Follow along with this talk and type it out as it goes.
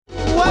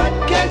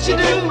she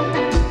do?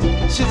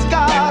 She's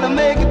gotta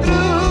make it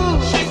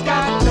through. She's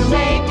got to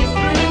make it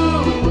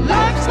through.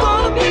 Life's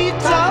gonna be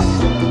tough,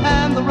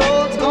 and the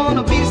road's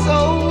gonna be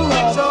so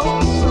rough. So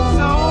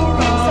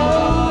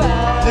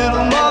rough.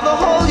 Little mother,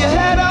 hold your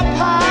head up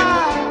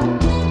high.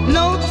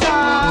 No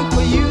time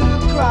for you to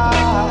cry.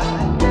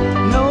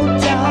 No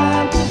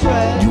time to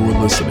fret. You were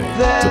listening to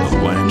the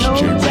Blanche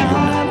J. Radio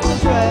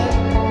Network.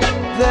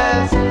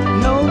 There's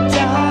no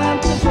time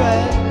to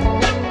fret.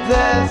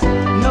 There's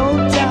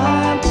no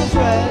time to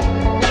fret.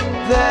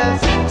 There's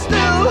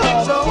still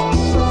hope. So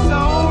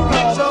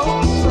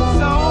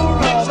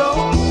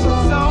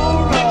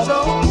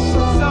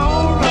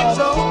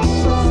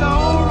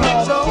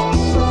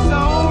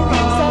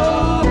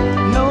rough.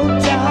 No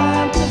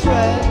time to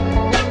fret.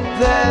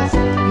 There's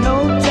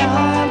no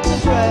time to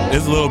fret.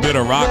 It's a little bit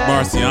of Rock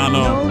Marciano.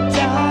 No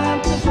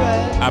time to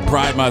fret. I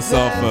pride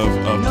myself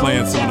of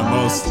playing some of the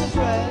most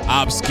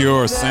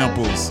obscure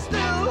samples.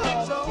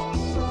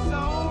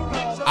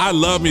 I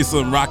love me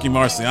some Rocky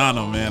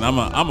Marciano, man.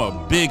 I'm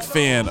a big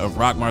fan of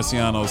Rock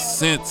Marciano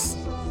since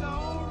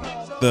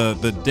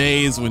the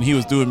days when he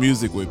was doing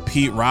music with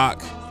Pete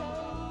Rock.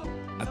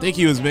 I think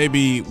he was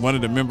maybe one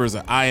of the members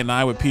of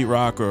I with Pete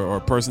Rock or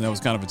a person that was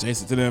kind of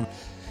adjacent to them.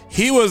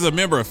 He was a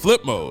member of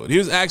Flip Mode. He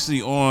was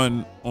actually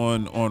on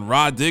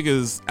Rod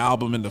Digger's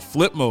album and the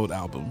Flip Mode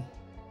album.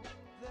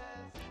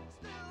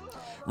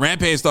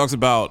 Rampage talks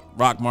about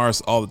Rock Mars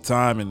all the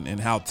time and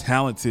how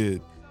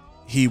talented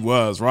he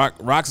was.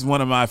 Rock's one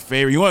of my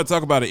favorite. You want to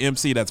talk about an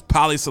MC that's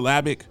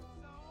polysyllabic,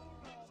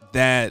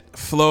 that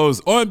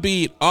flows on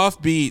beat, off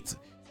beat.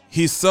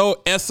 He's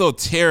so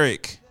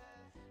esoteric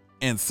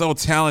and so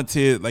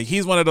talented. Like,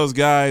 he's one of those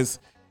guys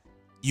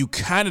you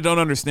kind of don't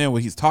understand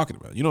what he's talking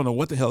about. You don't know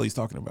what the hell he's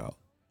talking about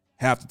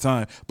half the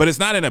time. But it's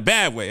not in a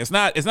bad way. It's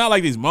not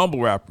like these mumble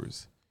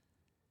rappers.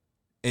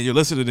 And you're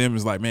listening to them,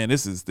 it's like, man,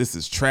 this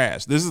is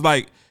trash. This is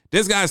like,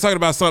 this guy's talking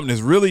about something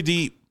that's really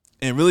deep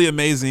and really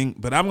amazing,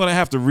 but I'm going to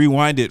have to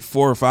rewind it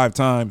 4 or 5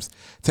 times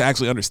to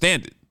actually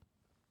understand it.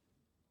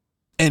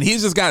 And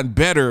he's just gotten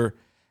better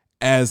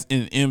as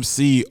an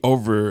MC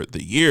over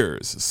the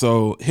years.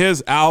 So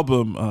his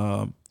album,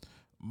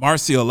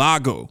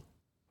 Murcielago,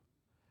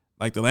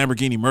 like the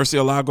Lamborghini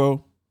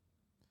Murcielago,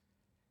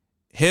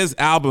 his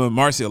album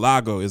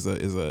Murcielago is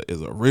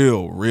a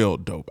real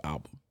dope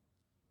album.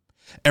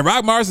 And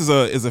Rock Mars is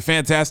a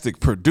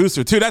fantastic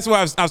producer too. That's why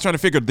I was trying to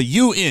figure the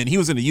UN. He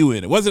was in the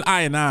UN. It wasn't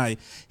I.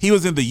 He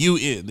was in the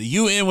UN. The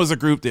UN was a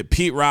group that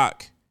Pete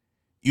Rock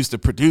used to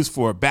produce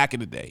for back in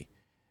the day.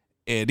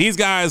 And these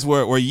guys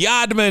were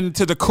Yardmen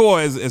to the core,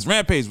 as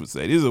Rampage would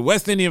say. These are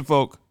West Indian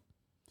folk.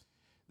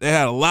 They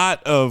had a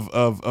lot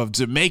of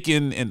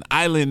Jamaican and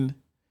island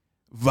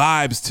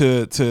vibes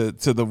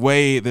to the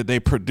way that they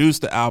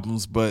produced the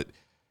albums, but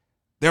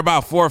there are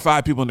about 4 or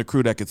 5 people in the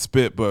crew that could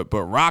spit, but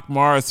Rock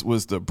Mars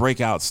was the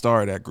breakout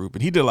star of that group,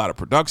 and he did a lot of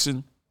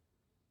production.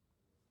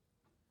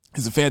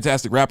 He's a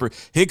fantastic rapper.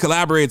 He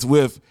collaborates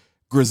with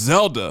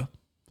Griselda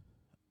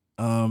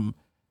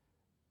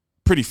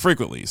pretty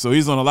frequently. So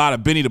he's on a lot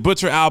of Benny the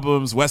Butcher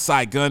albums, West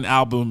Side Gun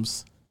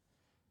albums,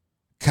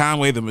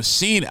 Conway the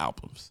Machine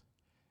albums,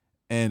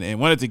 and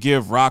wanted to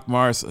give Rock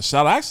Mars a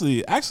shout out.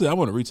 Actually, I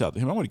want to reach out to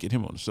him. I want to get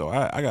him on the show.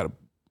 I got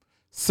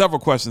several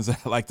questions that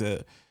I'd like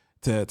to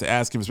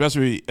ask him,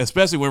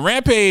 especially when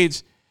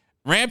Rampage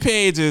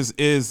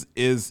is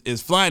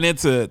flying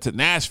into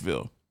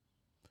Nashville.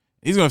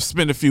 He's going to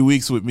spend a few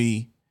weeks with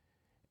me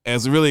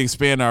as we really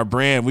expand our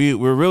brand.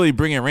 We're really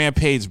bringing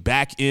Rampage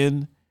back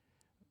in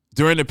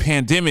during the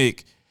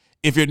pandemic.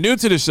 If you're new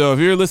to the show, if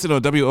you're listening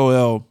on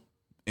WOL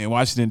in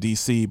Washington,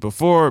 D.C.,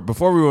 before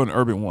we were on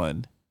Urban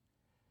One,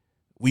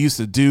 we used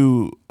to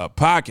do a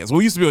podcast.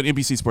 We used to be on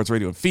NBC Sports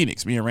Radio in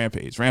Phoenix, me and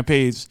Rampage.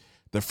 Rampage,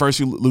 the first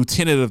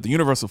lieutenant of the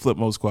Universal Flip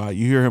Mode Squad.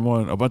 You hear him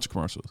on a bunch of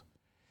commercials.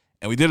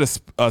 And we did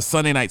a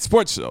Sunday night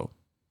sports show.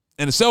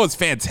 And the show is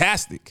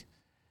fantastic.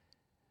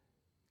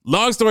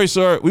 Long story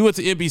short, we went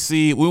to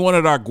NBC. We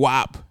wanted our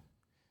guap.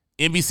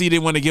 NBC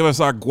didn't want to give us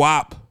our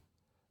guap,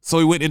 so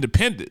we went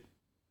independent.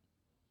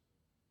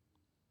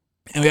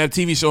 And we had a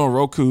TV show on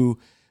Roku.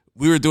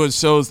 We were doing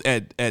shows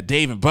at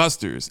Dave &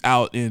 Buster's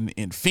out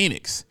in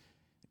Phoenix,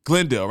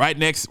 Glendale, right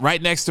next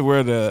to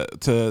where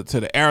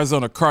the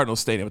Arizona Cardinals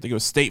Stadium. I think it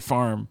was State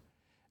Farm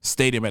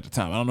Stadium at the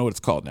time. I don't know what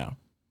it's called now.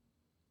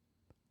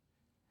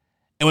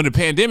 And when the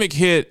pandemic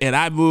hit and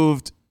I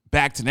moved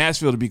back to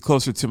Nashville to be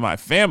closer to my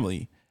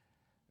family,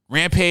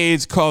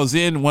 Rampage calls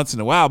in once in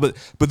a while. But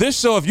this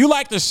show, if you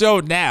like the show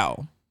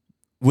now,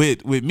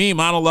 with me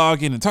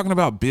monologuing and talking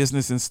about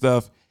business and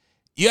stuff,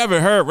 you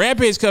haven't heard,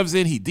 Rampage comes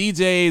in, he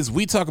DJs,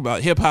 we talk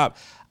about hip hop.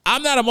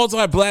 I'm not a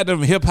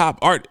multi-platinum hip hop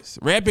artist.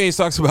 Rampage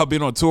talks about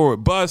being on tour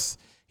with Bus.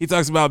 He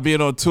talks about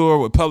being on tour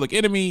with Public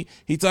Enemy.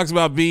 He talks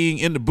about being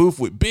in the booth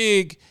with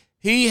Big.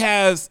 He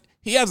has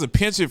a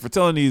penchant for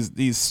telling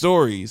these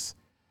stories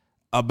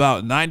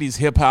about 90s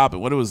hip hop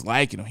and what it was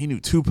like. You know, he knew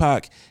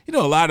Tupac. He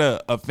knew a lot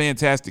of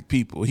fantastic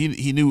people.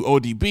 He knew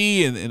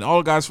ODB and all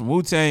the guys from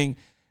Wu-Tang.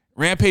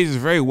 Rampage is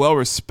very well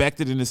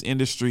respected in this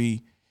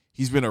industry.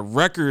 He's been a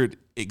record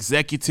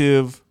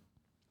executive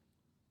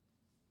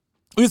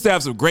We used to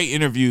have some great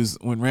interviews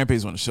when Rampage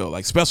was on the show.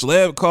 Like Special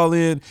Ed would call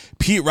in,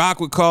 Pete Rock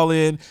would call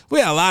in. We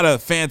had a lot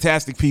of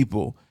fantastic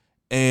people.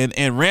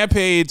 And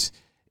Rampage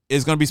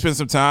is going to be spending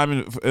some time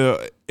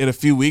in a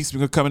few weeks. We're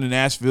going to come into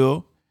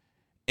Nashville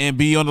and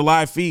be on the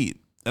live feed.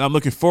 And I'm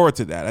looking forward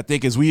to that. I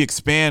think as we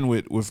expand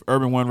with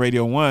Urban One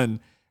Radio 1,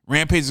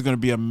 Rampage is going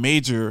to be a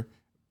major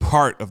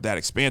part of that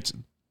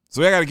expansion.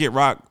 So I got to get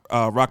Rock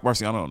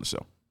Marciano on the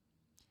show.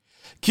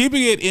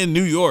 Keeping it in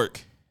New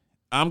York,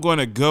 I'm going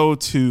to go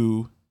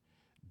to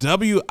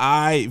WIVB.com.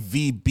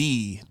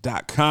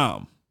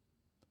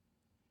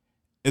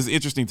 It's an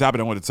interesting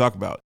topic I want to talk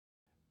about.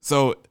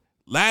 So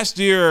last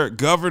year,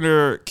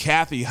 Governor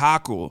Kathy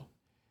Hochul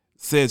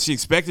said she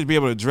expected to be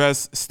able to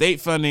address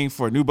state funding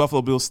for a new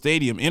Buffalo Bills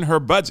stadium in her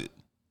budget.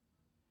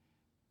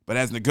 But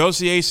as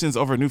negotiations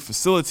over a new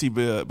facility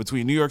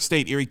between New York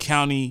State, Erie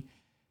County,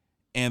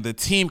 and the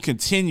team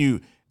continue,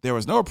 there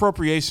was no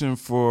appropriation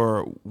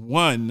for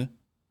one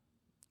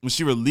when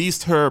she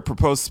released her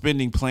proposed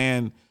spending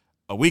plan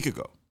a week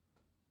ago.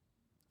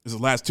 This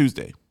was last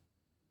Tuesday.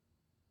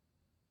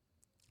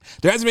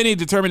 There hasn't been any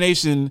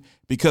determination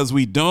because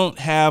we don't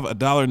have a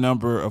dollar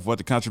number of what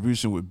the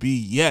contribution would be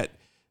yet,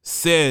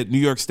 said New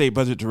York State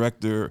Budget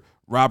Director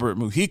Robert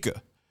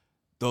Mujica.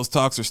 Those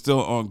talks are still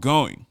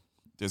ongoing.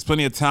 There's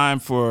plenty of time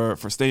for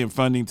stadium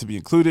funding to be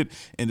included.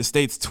 In the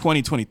state's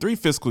 2023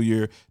 fiscal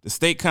year, the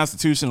state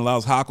constitution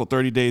allows Hochul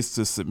 30 days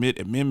to submit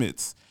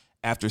amendments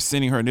after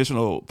sending her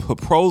initial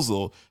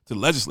proposal to the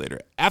legislator.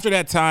 After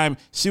that time,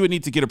 she would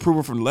need to get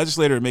approval from the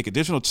legislator to make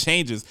additional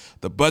changes.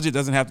 The budget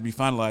doesn't have to be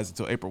finalized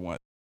until April 1.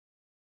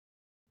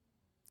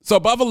 So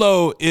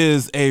Buffalo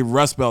is a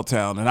Rust Belt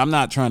town, and I'm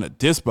not trying to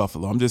diss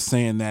Buffalo. I'm just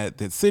saying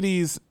that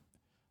cities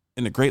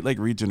in the Great Lake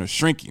region are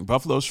shrinking.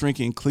 Buffalo's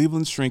shrinking,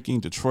 Cleveland's shrinking,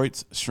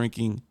 Detroit's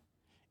shrinking,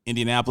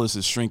 Indianapolis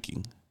is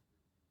shrinking.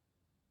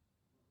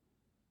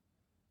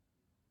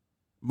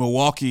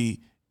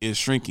 Milwaukee is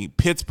shrinking.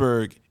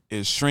 Pittsburgh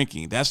is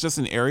shrinking. That's just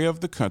an area of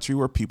the country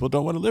where people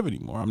don't want to live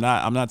anymore. I'm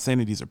not saying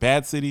that these are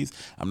bad cities.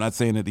 I'm not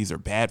saying that these are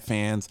bad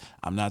fans.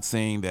 I'm not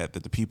saying that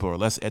the people are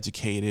less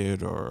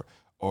educated or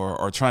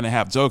trying to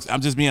have jokes.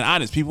 I'm just being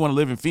honest. People want to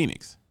live in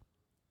Phoenix.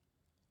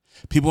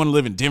 People want to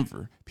live in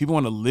Denver. People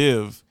want to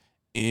live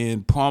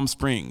in Palm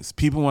Springs.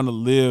 People want to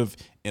live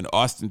in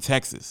Austin,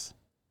 Texas.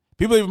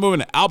 People even moving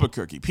to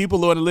Albuquerque.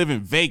 People want to live in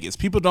Vegas.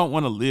 People don't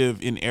want to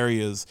live in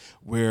areas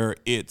where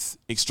it's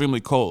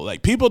extremely cold.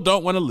 Like, people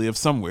don't want to live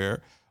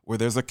somewhere where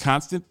there's a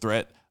constant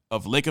threat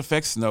of lake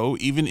effect snow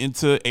even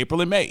into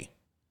April and May.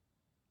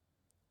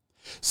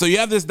 So you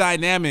have this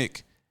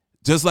dynamic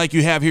just like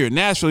you have here in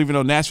Nashville, even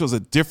though Nashville is a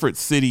different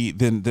city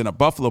than a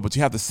Buffalo, but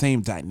you have the same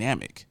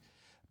dynamic.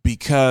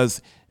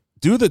 Because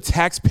do the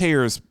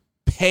taxpayers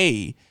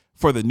pay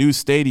for the new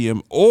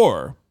stadium,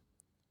 or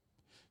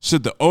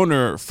should the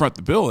owner front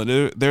the bill?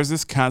 And there's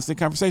this constant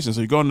conversation.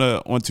 So you go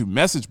onto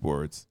message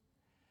boards,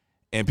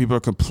 and people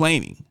are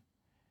complaining.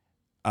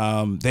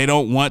 They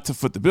don't want to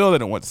foot the bill. They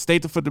don't want the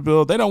state to foot the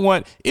bill. They don't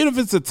want, even if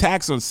it's a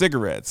tax on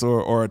cigarettes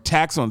or a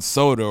tax on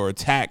soda or a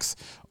tax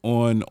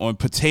on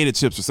potato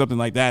chips or something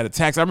like that. A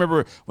tax. I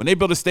remember when they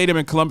built a stadium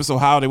in Columbus,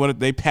 Ohio,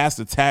 they passed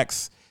a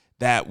tax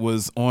that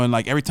was on,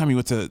 like, every time you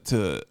went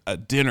to a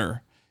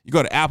dinner, you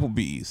go to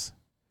Applebee's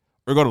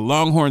or go to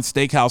Longhorn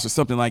Steakhouse or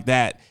something like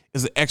that,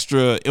 it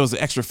was an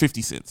extra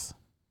 50 cents.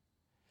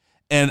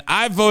 And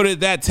I voted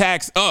that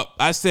tax up.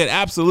 I said,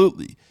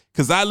 absolutely.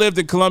 Because I lived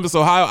in Columbus,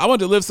 Ohio. I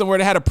wanted to live somewhere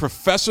that had a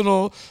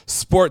professional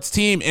sports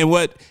team. And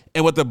what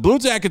the Blue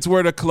Jackets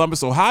were to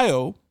Columbus,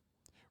 Ohio,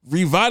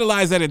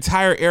 revitalized that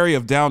entire area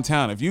of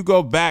downtown. If you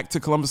go back to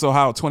Columbus,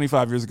 Ohio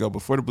 25 years ago,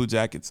 before the Blue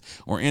Jackets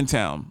were in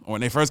town, or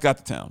when they first got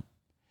to town,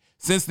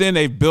 since then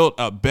they've built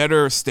a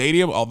better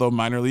stadium, although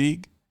minor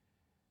league.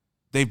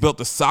 They've built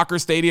the soccer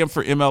stadium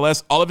for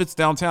MLS. All of it's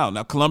downtown.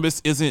 Now, Columbus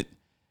isn't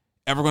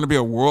ever going to be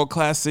a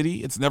world-class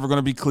city. It's never going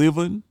to be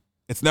Cleveland.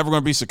 It's never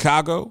going to be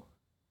Chicago.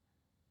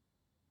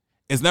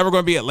 It's never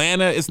going to be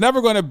Atlanta. It's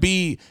never going to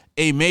be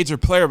a major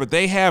player, but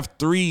they have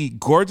 3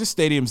 gorgeous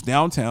stadiums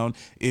downtown.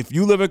 If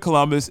you live in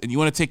Columbus and you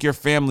want to take your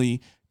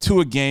family to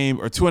a game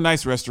or to a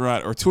nice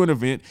restaurant or to an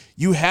event,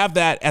 you have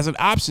that as an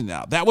option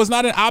now. That was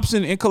not an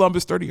option in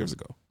Columbus 30 years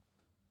ago.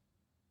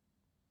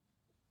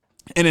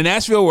 And in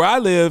Nashville, where I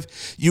live,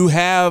 you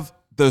have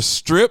the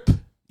Strip.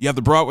 You have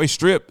the Broadway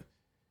Strip.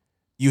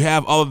 You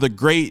have all of the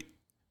great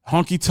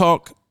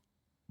honky-tonk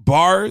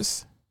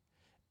bars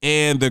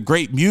and the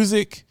great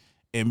music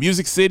and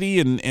Music City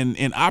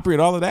and Opry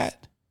and all of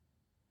that.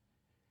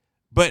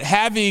 But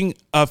having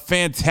a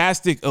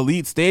fantastic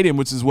elite stadium,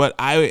 which is what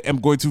I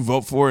am going to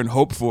vote for and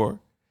hope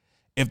for,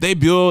 if they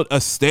build a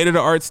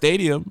state-of-the-art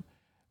stadium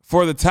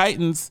for the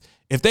Titans,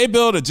 if they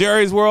build a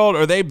Jerry's World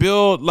or they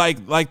build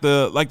like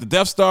the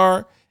Death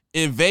Star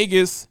in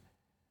Vegas,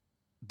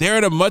 they're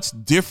in a much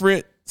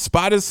different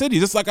spot in the city,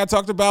 just like I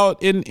talked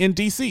about in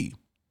D.C.,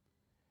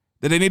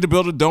 that they need to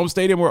build a dome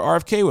stadium where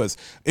RFK was.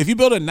 If you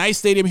build a nice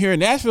stadium here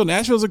in Nashville,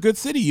 Nashville's a good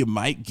city. You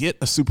might get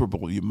a Super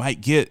Bowl. You might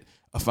get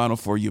a Final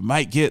Four. You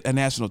might get a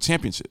national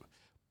championship.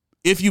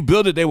 If you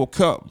build it, they will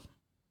come.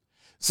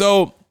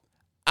 So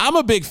I'm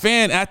a big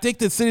fan. I think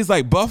that cities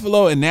like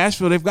Buffalo and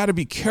Nashville, they've got to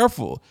be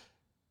careful.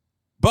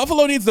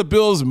 Buffalo needs the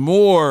Bills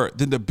more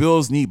than the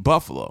Bills need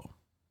Buffalo.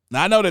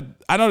 Now, I know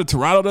that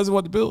Toronto doesn't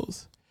want the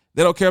Bills.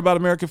 They don't care about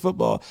American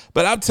football.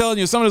 But I'm telling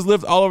you, someone who's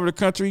lived all over the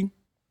country,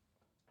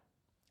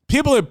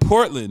 people in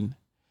Portland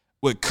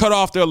would cut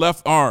off their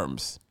left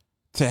arms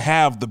to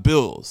have the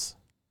Bills.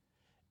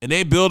 And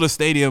they build a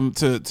stadium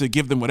to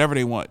give them whatever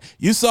they want.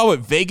 You saw what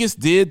Vegas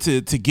did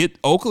to get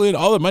Oakland,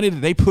 all the money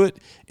that they put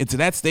into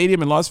that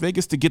stadium in Las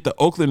Vegas to get the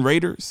Oakland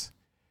Raiders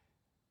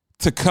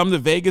to come to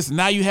Vegas.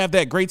 Now you have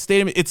that great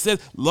stadium. It says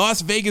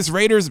Las Vegas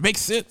Raiders.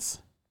 Makes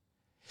sense.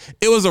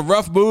 It was a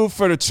rough move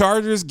for the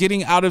Chargers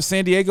getting out of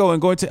San Diego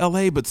and going to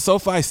LA, but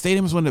SoFi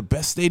Stadium is one of the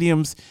best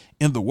stadiums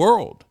in the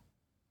world.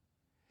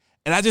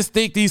 And I just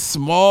think these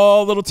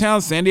small little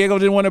towns, San Diego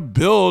didn't want to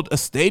build a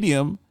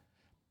stadium.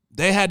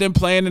 They had them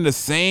playing in the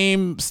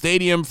same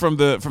stadium from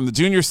the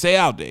Junior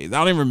Seau days. I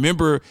don't even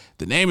remember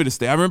the name of the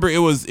stadium. I remember it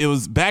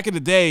was back in the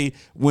day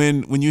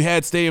when you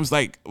had stadiums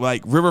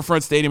like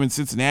Riverfront Stadium in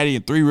Cincinnati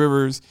and Three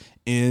Rivers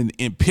in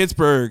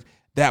Pittsburgh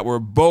that were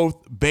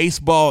both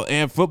baseball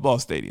and football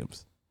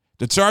stadiums.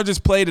 The Chargers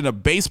played in a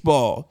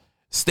baseball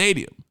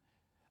stadium.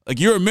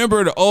 Like, you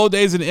remember the old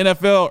days in the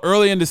NFL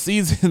early in the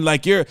season,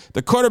 like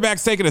the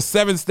quarterback's taking a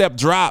 7-step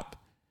drop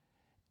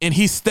and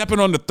he's stepping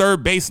on the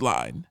third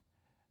baseline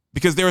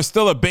because there was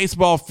still a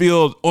baseball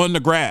field on the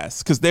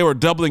grass because they were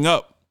doubling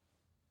up.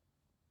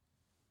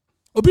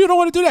 Well, people don't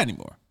want to do that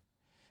anymore.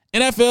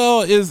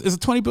 NFL is a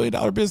 $20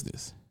 billion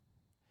business.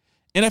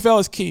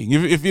 NFL is king.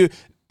 If you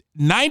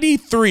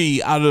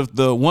 93 out of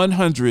the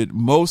 100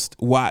 most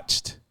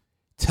watched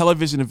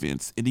television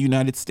events in the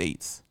United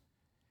States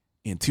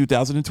in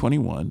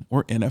 2021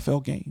 were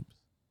NFL games.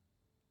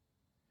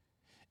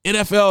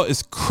 NFL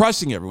is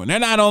crushing everyone. They're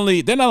not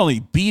only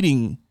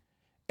beating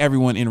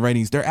everyone in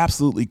ratings, they're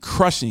absolutely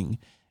crushing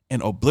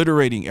and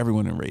obliterating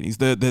everyone in ratings.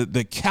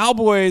 The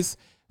Cowboys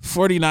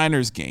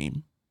 49ers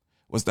game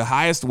was the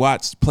highest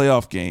watched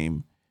playoff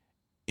game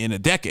in a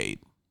decade.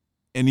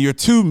 And you're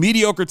two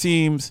mediocre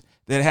teams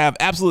that have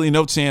absolutely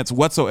no chance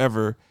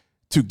whatsoever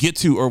to get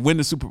to or win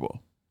the Super Bowl.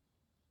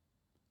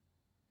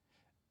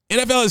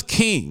 NFL is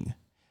king.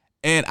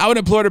 And I would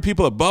implore the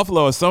people of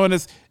Buffalo, as someone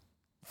that's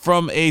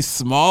from a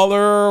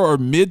smaller or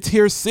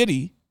mid-tier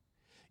city,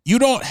 you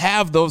don't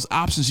have those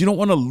options. You don't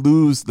want to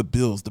lose the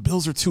Bills. The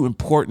Bills are too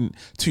important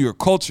to your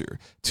culture,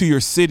 to your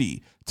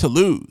city, to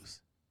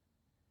lose.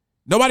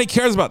 Nobody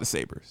cares about the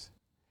Sabres.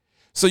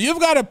 So you've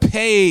got to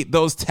pay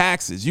those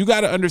taxes. You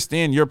got to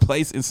understand your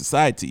place in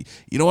society.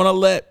 You don't want to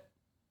let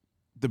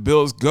the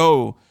Bills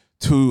go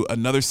to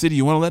another city.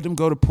 You want to let them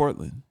go to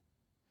Portland.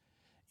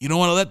 You don't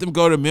want to let them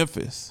go to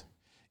Memphis.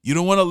 You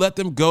don't want to let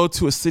them go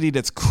to a city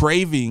that's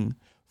craving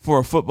for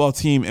a football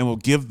team and will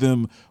give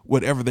them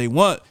whatever they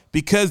want,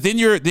 because then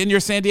you're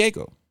San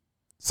Diego.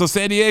 So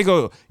San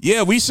Diego,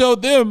 yeah, we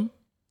showed them.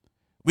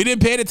 We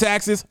didn't pay the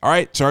taxes. All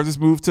right, Chargers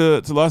moved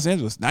to Los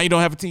Angeles. Now you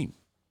don't have a team.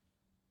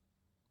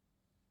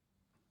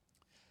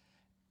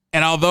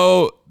 And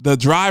although the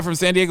drive from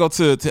San Diego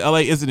to LA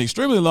isn't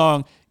extremely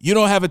long, you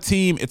don't have a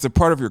team. It's a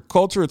part of your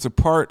culture. It's a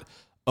part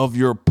of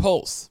your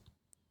pulse.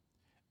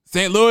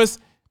 St. Louis,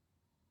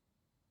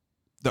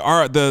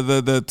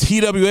 the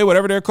TWA,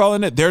 whatever they're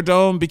calling it, their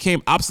dome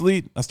became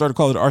obsolete. I started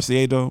calling it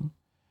RCA Dome.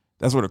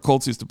 That's where the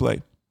Colts used to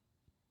play.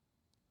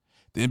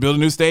 Then build a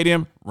new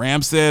stadium.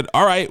 Rams said,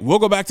 all right, we'll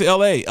go back to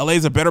LA. LA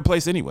is a better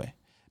place anyway.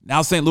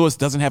 Now St. Louis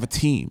doesn't have a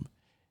team.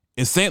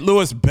 Is St.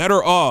 Louis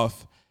better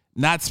off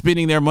not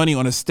spending their money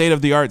on a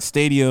state-of-the-art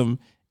stadium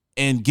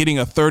and getting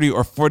a 30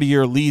 or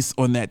 40-year lease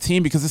on that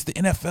team? Because it's the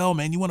NFL,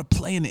 man. You want to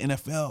play in the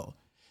NFL.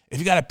 If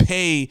you got to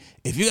pay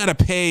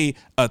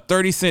a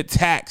 30-cent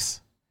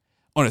tax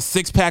on a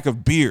 6-pack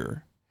of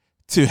beer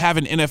to have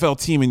an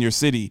NFL team in your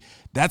city,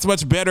 that's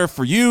much better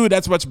for you.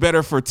 That's much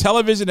better for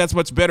television. That's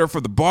much better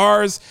for the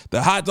bars,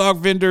 the hot dog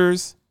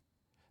vendors,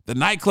 the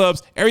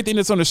nightclubs. Everything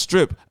that's on the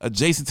strip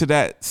adjacent to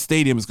that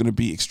stadium is going to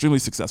be extremely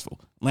successful.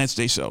 Lance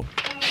J. Show.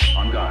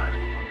 On guard.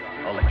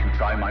 I'll let you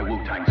try my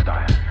Wu-Tang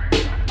style.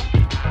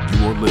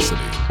 You are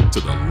listening to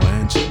the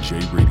Lance J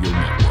Radio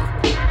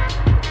Network.